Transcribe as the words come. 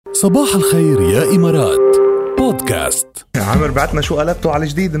صباح الخير يا إمارات بودكاست. عمر بعتنا شو قلبتوا على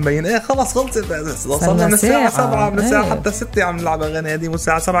الجديد مبين ايه خلص خلصت وصلنا من الساعة 7 من الساعة حتى 6 عم نلعب أغاني قديمة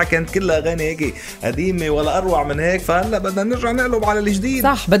والساعة 7 كانت كلها أغاني هيك قديمة ولا أروع من هيك فهلا بدنا نرجع نقلب على الجديد.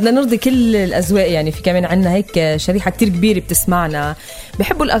 صح بدنا نرضي كل الأذواق يعني في كمان عنا هيك شريحة كتير كبيرة بتسمعنا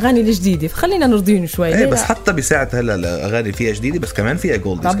بحبوا الأغاني الجديدة فخلينا نرضيهم شوي. ايه بس حتى بساعة هلا الأغاني فيها جديدة بس كمان فيها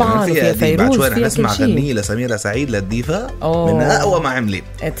جولدز طبعا كمان فيها فيروز بعد شوي رح نسمع فيها غنية لسميرة سعيد للديفا من أقوى ما عملت.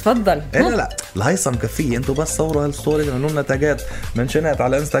 اتفضل. إيه لا الهيصة مكفية انتوا بس صوروا هالستوري عملوا لنا تاجات منشنات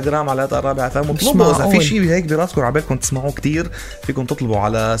على انستغرام على الرابع فهم اطلبوا اذا في شيء هيك براسكم عبالكم تسمعوه كتير فيكم تطلبوا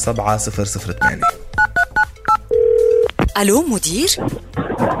على 7008. الو مدير.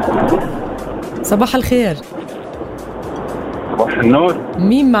 صباح الخير. صباح النور.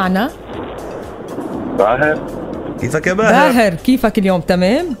 مين معنا؟ باهر. كيفك يا باهر؟ باهر كيفك اليوم؟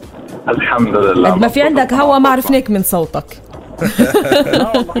 تمام الحمد لله. ما في عندك هوا ما عرفناك من صوتك.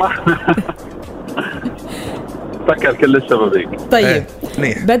 فكر كل الشبابيك. طيب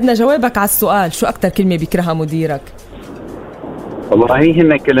بدنا جوابك على السؤال شو أكتر كلمة بيكرهها مديرك؟ والله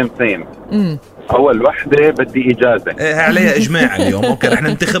هن كلمتين. أول وحدة بدي إجازة. ايه عليها إجماع اليوم. اوكي رح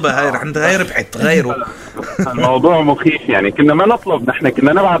ننتخبها هاي رح نغير بحث غيره. الموضوع مخيف يعني كنا ما نطلب نحن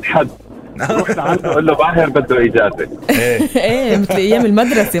كنا نبعت حد نروح لعنده نقول له باهر بده إجازة. ايه مثل أيام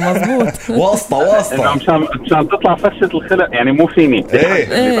المدرسة مظبوط. واسطة مشان تطلع فرشة الخلق يعني مو فيني.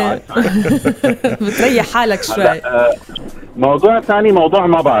 ايه بتريح حالك شوي. موضوع ثاني موضوع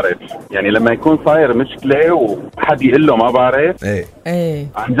ما بعرف يعني لما يكون صاير مشكلة وحد يقول له ما بعرف ايه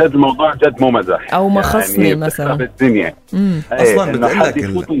عن جد الموضوع جد مو مزح او مخصني يعني مثلا بالدنيا. اصلا انه حد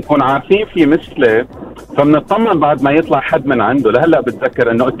يفوت نكون عارفين في مشكلة فبنطمن بعد ما يطلع حد من عنده. لهلا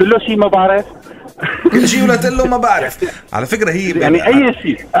بتذكر انه قلت له شيء ما بعرف كل شيء ولا تقول له ما بعرف. على فكرة هي يعني اي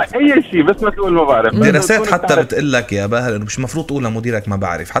شيء بس ما تقول ما بعرف. دراسات حتى بتقول لك يا باهر انه مش مفروض تقول لمديرك ما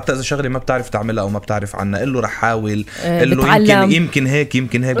بعرف حتى اذا شغله ما بتعرف تعملها او ما بتعرف عنها قل له رح حاول قل له يمكن هيك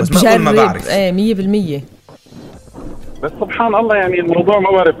بس ما تقول ما بعرف. 100%. بس سبحان الله يعني الموضوع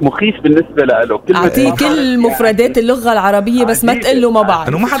ما بعرف مخيف بالنسبة له. أعطيه كل مفردات اللغة العربية بس ما تقول له ما بعرف.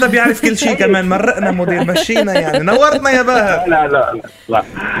 إنه ما حدا بيعرف كل شيء كمان مرقنا مدير مشينا يعني نورتنا يا باهر. لا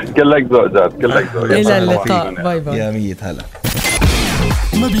كلك ذوق جاد كلك ذوق. إلى اللقاء باي باي يا ميت هلا.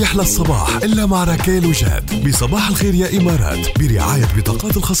 ما بيحلى الصباح إلا مع ركال وجاد بصباح الخير يا إمارات برعاية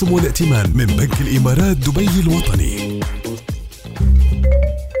بطاقات الخصم والائتمان من بنك الإمارات دبي الوطني.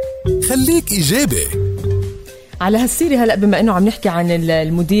 خليك إيجابي. على هالسيرة هلأ بما أنه عم نحكي عن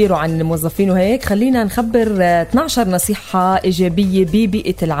المدير وعن الموظفين وهيك خلينا نخبر 12 نصيحة إيجابية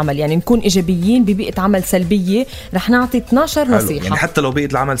ببيئة العمل. يعني نكون إيجابيين ببيئة عمل سلبية رح نعطي 12 نصيحة. يعني حتى لو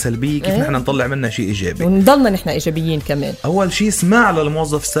بيئة العمل سلبية كيف نحن نطلع منها شيء إيجابي ونضلنا نحن إيجابيين كمان. أول شيء اسمع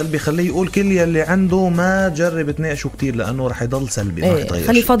للموظف السلبي خليه يقول كل يلي عنده ما جرب تناقشه كتير لأنه رح يضل سلبي ما يتغير.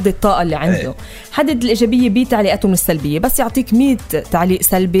 خليه يفضي الطاقة اللي عنده. حدد الإيجابية بتعليقاتهم السلبية. بس يعطيك 100 تعليق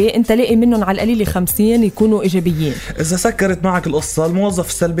سلبي أنت لاقي منهم على القليل 50 يكونوا إيجابيين. إذا سكرت معك القصة الموظف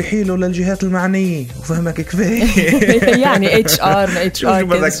السلبي حيله للجهات المعنية وفهمك كفاية. يعني HR شو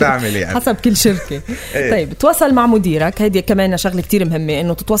بدك تعمل يعني حسب كل شركة. طيب تواصل مع مديرك. هيدي كمان شغلة كتير مهمة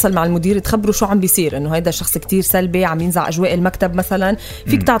إنه تتواصل مع المدير تخبره شو عم بيصير إنه هيدا الشخص كتير سلبي عم ينزع أجواء المكتب مثلا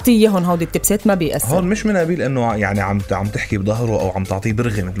فيك تعطيه هون هودي التبسات ما بيأثر. هون مش من قبيل إنه يعني عم تحكي بظهره أو عم تعطيه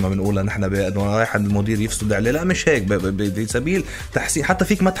برغي مثل ما بنقولها نحن إنه رايح عند المدير يفسد عليه. لا مش هيك بسبيل تحسين. حتى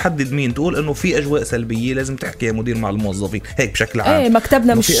فيك ما تحدد مين تقول إنه في أجواء سلبية لازم تحكي يا مدير مع الموظفين هيك بشكل عام.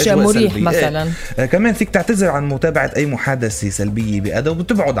 مكتبنا مش مريح مثلا. كمان فيك تعتذر عن متابعة أي محادثة سلبية بأدب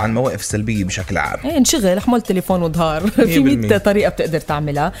وبتبعد عن مواقف السلبية بشكل عام. انشغل حمل تليفون وظهر. في 100 طريقة بتقدر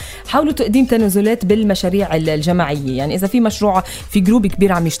تعملها. حاولوا تقديم تنازلات بالمشاريع الجماعية. يعني إذا في مشروع في جروب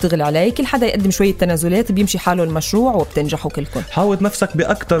كبير عم يشتغل عليه كل حدا يقدم شوية تنازلات بيمشي حاله المشروع وبتنجحوا كلكم. حاول نفسك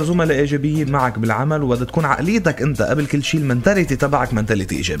بأكتر زملاء إيجابيين معك بالعمل وبدها تكون عقليتك أنت قبل كل شيء المنتاليتي تبعك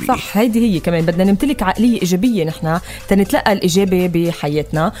منتاليتي إيجابية. صح هيدي هي كمان بدنا نمتلك عقلية إيجابية. نحن تنتلقى الإيجابية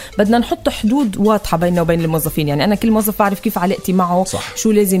بحياتنا بدنا نحط حدود واضحة بيننا وبين الموظفين. يعني أنا كل موظف بعرف كيف علاقتي معه صح.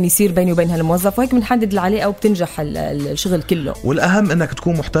 شو لازم يصير بيني وبين هالموظف وهيك بنحدد العلاقة وبتنجح الشغل كله. والأهم أنك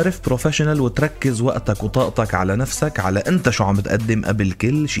تكون محترف بروفيشنال وتركز وقتك وطاقتك على نفسك على أنت شو عم بتقدم قبل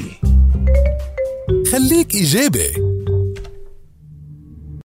كل شيء. خليك إيجابي